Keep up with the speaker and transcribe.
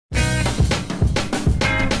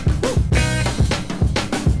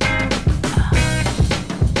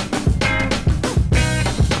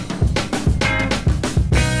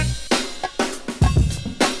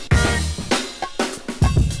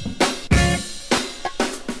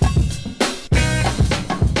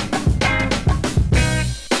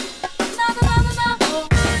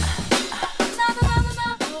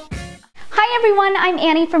everyone, I'm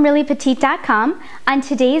Annie from reallypetite.com. On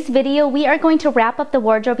today's video, we are going to wrap up the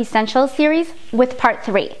Wardrobe Essentials series with part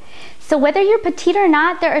 3. So whether you're petite or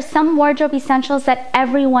not, there are some wardrobe essentials that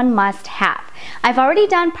everyone must have. I've already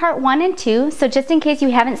done part 1 and 2, so just in case you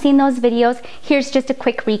haven't seen those videos, here's just a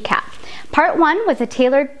quick recap. Part 1 was a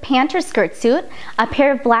tailored pant or skirt suit, a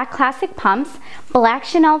pair of black classic pumps, black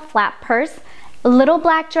Chanel flat purse, a little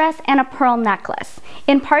black dress, and a pearl necklace.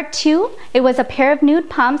 In part 2, it was a pair of nude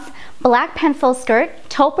pumps, black pencil skirt,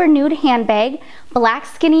 taupe or nude handbag, black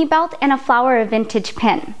skinny belt, and a flower or vintage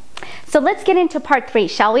pin. So let's get into part 3,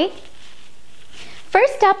 shall we?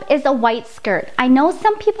 First up is a white skirt. I know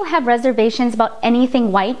some people have reservations about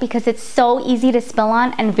anything white because it's so easy to spill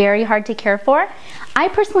on and very hard to care for. I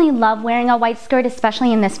personally love wearing a white skirt,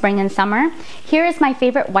 especially in the spring and summer. Here is my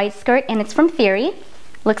favorite white skirt, and it's from Theory.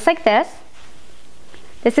 Looks like this.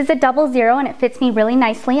 This is a 00 and it fits me really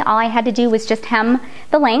nicely. All I had to do was just hem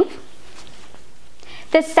the length.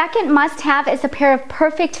 The second must-have is a pair of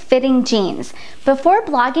perfect fitting jeans. Before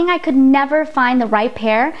blogging, I could never find the right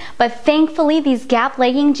pair, but thankfully these Gap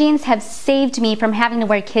legging jeans have saved me from having to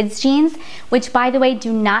wear kids jeans, which by the way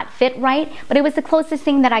do not fit right, but it was the closest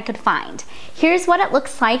thing that I could find. Here's what it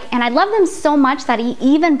looks like, and I love them so much that I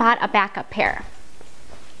even bought a backup pair.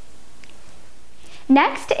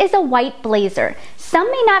 Next is a white blazer. Some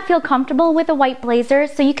may not feel comfortable with a white blazer,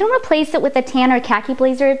 so you can replace it with a tan or khaki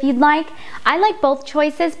blazer if you'd like. I like both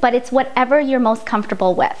choices, but it's whatever you're most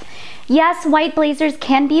comfortable with. Yes, white blazers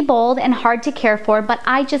can be bold and hard to care for, but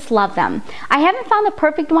I just love them. I haven't found the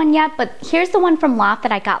perfect one yet, but here's the one from Loft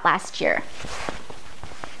that I got last year.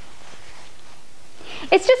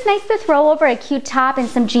 It's just nice to throw over a cute top and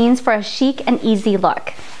some jeans for a chic and easy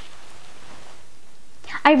look.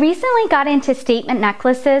 I recently got into statement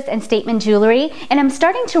necklaces and statement jewelry, and I'm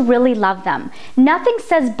starting to really love them. Nothing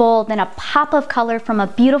says bold than a pop of color from a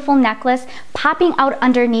beautiful necklace popping out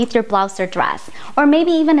underneath your blouse or dress, or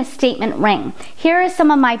maybe even a statement ring. Here are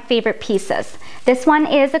some of my favorite pieces. This one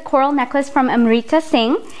is a coral necklace from Amrita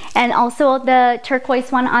Singh, and also the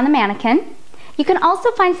turquoise one on the mannequin. You can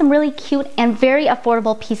also find some really cute and very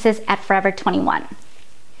affordable pieces at Forever 21.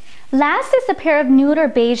 Last is a pair of nude or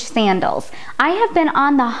beige sandals. I have been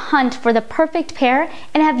on the hunt for the perfect pair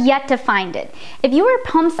and have yet to find it. If you wear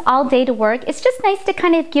pumps all day to work, it's just nice to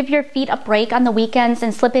kind of give your feet a break on the weekends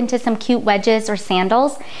and slip into some cute wedges or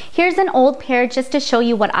sandals. Here's an old pair just to show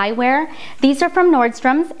you what I wear. These are from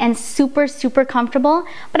Nordstrom's and super comfortable,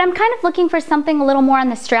 but I'm kind of looking for something a little more on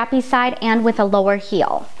the strappy side and with a lower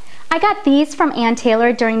heel. I got these from Ann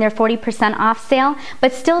Taylor during their 40% off sale,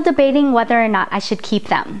 but still debating whether or not I should keep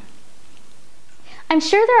them. I'm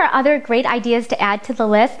sure there are other great ideas to add to the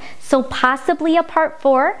list, so possibly a part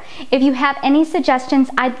 4. If you have any suggestions,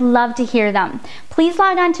 I'd love to hear them. Please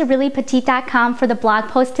log on to reallypetite.com for the blog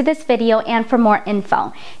post to this video and for more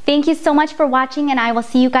info. Thank you so much for watching, and I will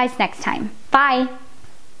see you guys next time. Bye!